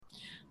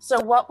So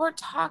what we're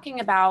talking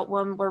about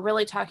when we're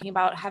really talking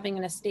about having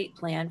an estate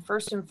plan,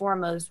 first and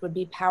foremost, would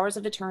be powers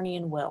of attorney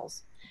and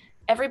wills.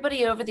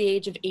 Everybody over the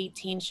age of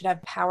 18 should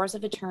have powers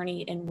of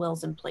attorney and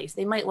wills in place.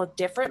 They might look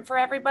different for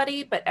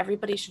everybody, but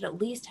everybody should at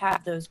least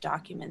have those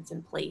documents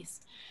in place.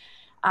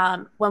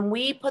 When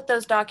we put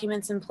those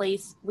documents in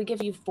place, we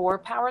give you 4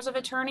 powers of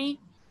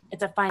attorney.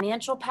 It's a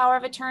financial power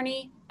of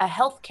attorney, a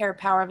healthcare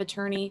power of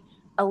attorney,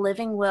 a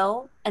living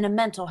will, and a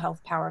mental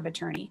health power of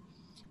attorney.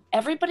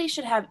 Everybody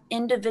should have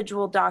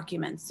individual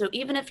documents. So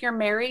even if you're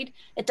married,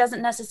 it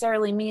doesn't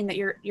necessarily mean that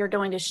you're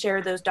going to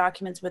share those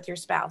documents with your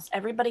spouse.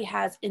 Everybody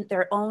has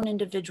their own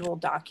individual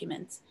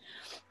documents.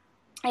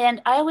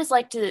 And I always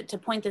like to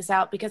point this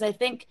out because I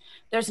think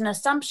there's an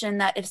assumption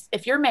that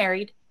if you're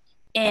married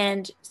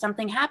and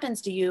something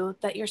happens to you,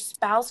 that your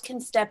spouse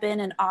can step in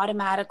and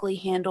automatically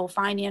handle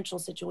financial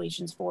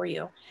situations for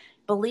you.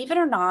 Believe it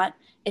or not,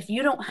 if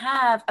you don't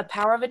have a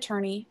power of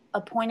attorney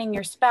appointing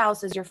your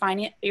spouse as your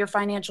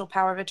financial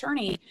power of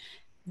attorney,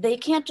 they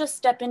can't just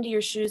step into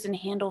your shoes and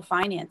handle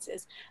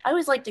finances. I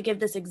always like to give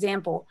this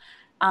example.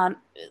 I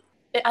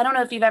don't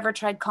know if you've ever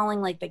tried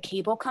calling like the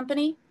cable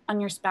company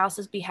on your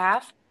spouse's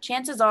behalf.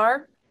 Chances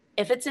are,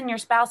 if it's in your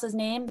spouse's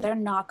name, they're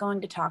not going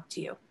to talk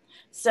to you.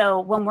 So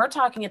when we're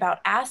talking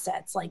about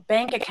assets like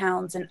bank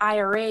accounts and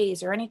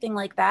IRAs or anything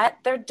like that,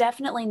 they're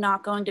definitely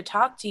not going to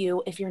talk to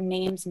you if your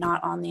name's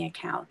not on the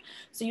account.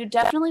 So you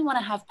definitely want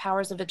to have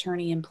powers of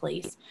attorney in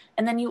place.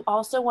 And then you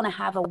also want to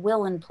have a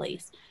will in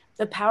place.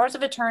 The powers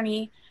of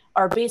attorney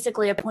are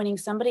basically appointing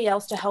somebody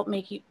else to help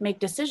make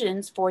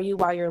decisions for you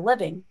while you're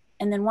living.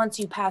 And then once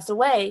you pass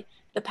away,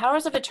 the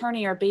powers of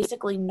attorney are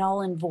basically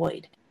null and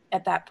void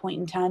at that point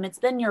in time. It's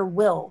then your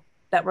will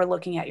that we're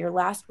looking at, your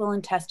last will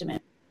and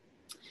testament.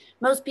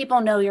 Most people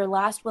know your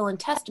last will and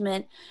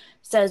testament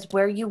says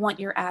where you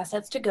want your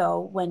assets to go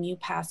when you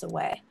pass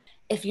away.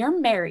 If you're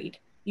married,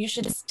 you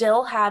should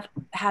still have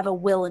a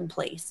will in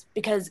place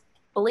because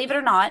believe it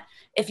or not,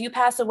 if you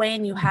pass away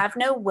and you have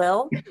no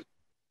will,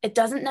 it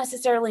doesn't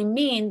necessarily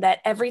mean that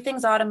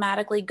everything's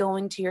automatically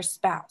going to your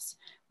spouse.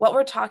 What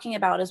we're talking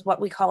about is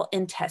what we call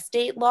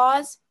intestate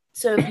laws.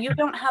 So if you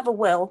don't have a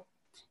will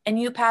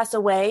and you pass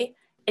away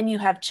and you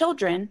have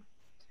children,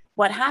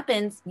 what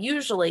happens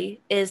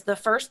usually is the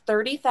first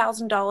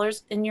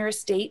 $30,000 in your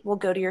estate will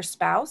go to your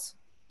spouse.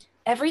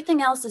 Everything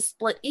else is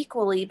split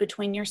equally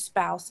between your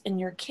spouse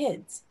and your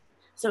kids.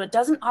 So it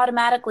doesn't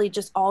automatically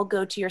just all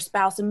go to your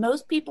spouse. And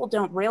most people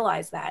don't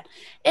realize that.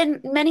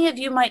 And many of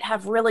you might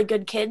have really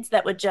good kids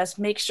that would just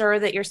make sure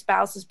that your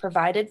spouse is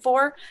provided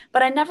for.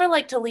 But I never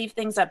like to leave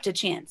things up to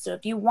chance. So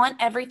if you want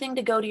everything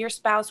to go to your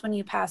spouse when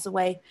you pass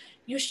away,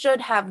 you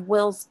should have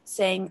wills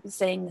saying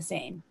the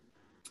same.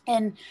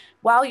 And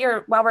while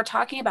we're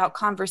talking about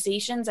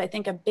conversations, I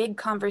think a big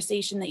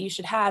conversation that you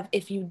should have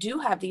if you do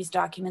have these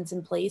documents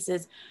in place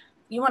is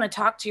you want to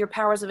talk to your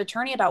powers of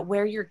attorney about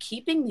where you're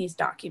keeping these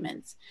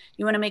documents.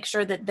 You want to make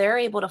sure that they're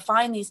able to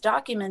find these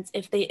documents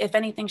if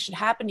anything should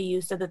happen to you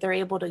so that they're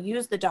able to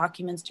use the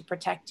documents to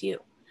protect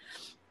you.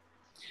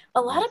 A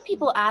lot of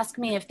people ask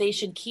me if they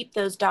should keep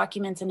those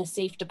documents in a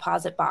safe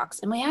deposit box,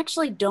 and we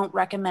actually don't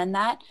recommend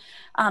that.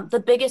 The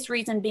biggest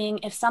reason being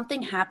if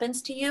something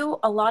happens to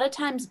you, a lot of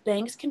times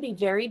banks can be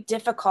very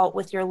difficult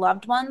with your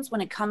loved ones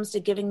when it comes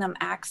to giving them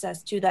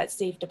access to that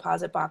safe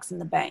deposit box in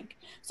the bank.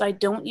 So I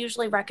don't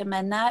usually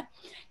recommend that.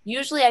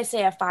 Usually I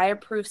say a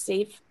fireproof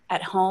safe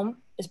at home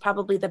is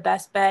probably the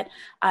best bet.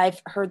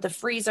 I've heard the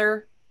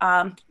freezer.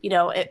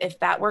 If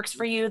that works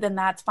for you, then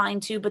that's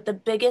fine too. But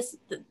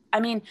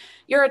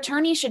your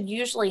attorney should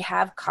usually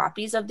have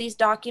copies of these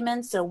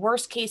documents. So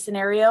worst case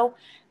scenario,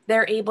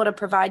 they're able to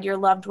provide your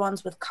loved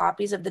ones with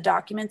copies of the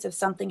documents if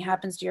something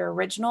happens to your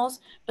originals.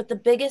 But the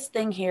biggest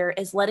thing here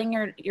is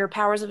letting your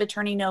powers of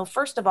attorney know,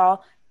 first of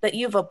all, that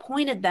you've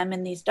appointed them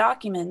in these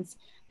documents.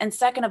 And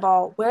second of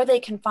all, where they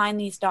can find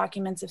these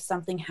documents if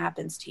something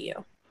happens to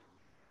you.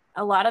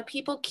 A lot of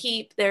people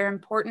keep their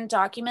important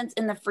documents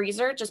in the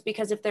freezer just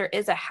because if there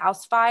is a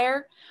house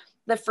fire,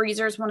 the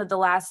freezer is one of the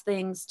last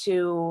things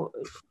to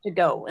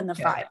go in the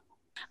fire.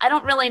 I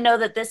don't really know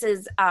that this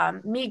is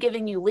me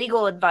giving you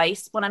legal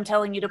advice when I'm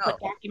telling you to put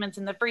documents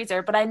in the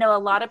freezer, but I know a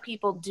lot of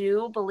people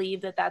do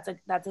believe that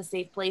that's a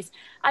safe place.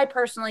 I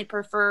personally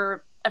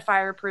prefer a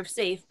fireproof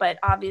safe, but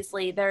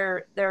obviously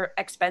they're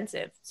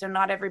expensive. So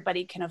not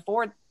everybody can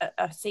afford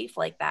a safe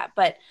like that.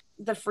 But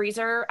the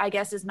freezer, I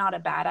guess, is not a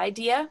bad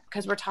idea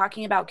because we're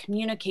talking about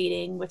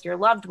communicating with your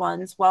loved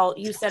ones. Well,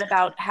 you said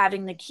about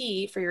having the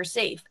key for your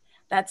safe.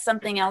 That's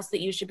something else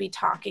that you should be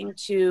talking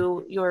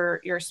to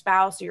your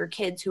spouse or your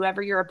kids,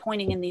 whoever you're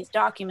appointing in these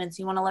documents.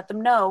 You want to let them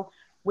know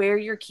where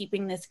you're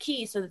keeping this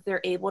key so that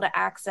they're able to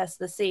access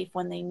the safe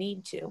when they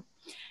need to.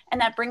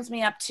 And that brings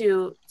me up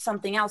to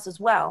something else as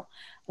well.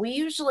 We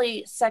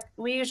usually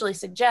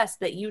suggest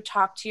that you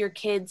talk to your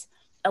kids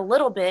a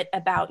little bit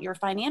about your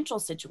financial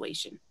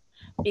situation,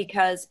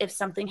 because if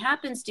something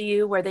happens to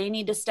you where they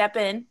need to step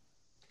in,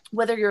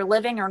 whether you're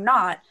living or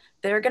not,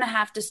 they're going to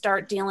have to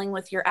start dealing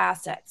with your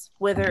assets,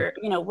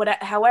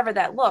 however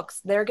that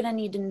looks, they're going to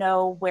need to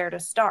know where to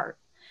start.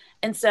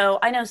 And so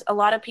I know a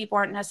lot of people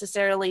aren't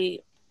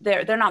necessarily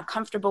they're not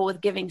comfortable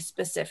with giving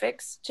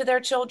specifics to their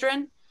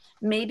children.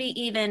 Maybe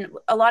even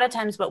a lot of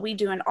times what we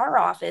do in our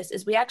office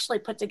is we actually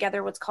put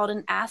together what's called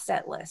an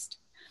asset list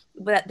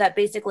that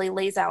basically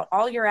lays out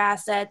all your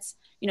assets,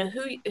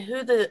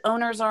 who the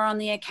owners are on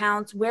the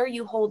accounts, where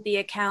you hold the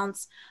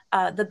accounts,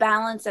 the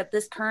balance at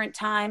this current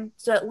time.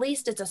 So at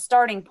least it's a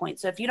starting point.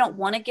 So if you don't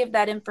want to give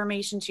that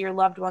information to your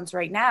loved ones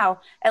right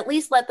now, at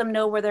least let them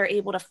know where they're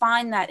able to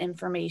find that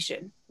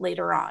information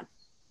later on.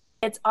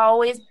 It's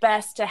always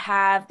best to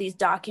have these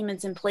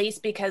documents in place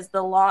because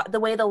the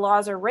way the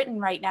laws are written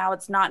right now,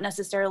 it's not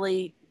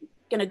necessarily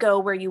going to go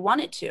where you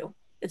want it to.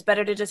 It's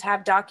better to just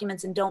have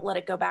documents and don't let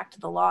it go back to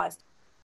the laws.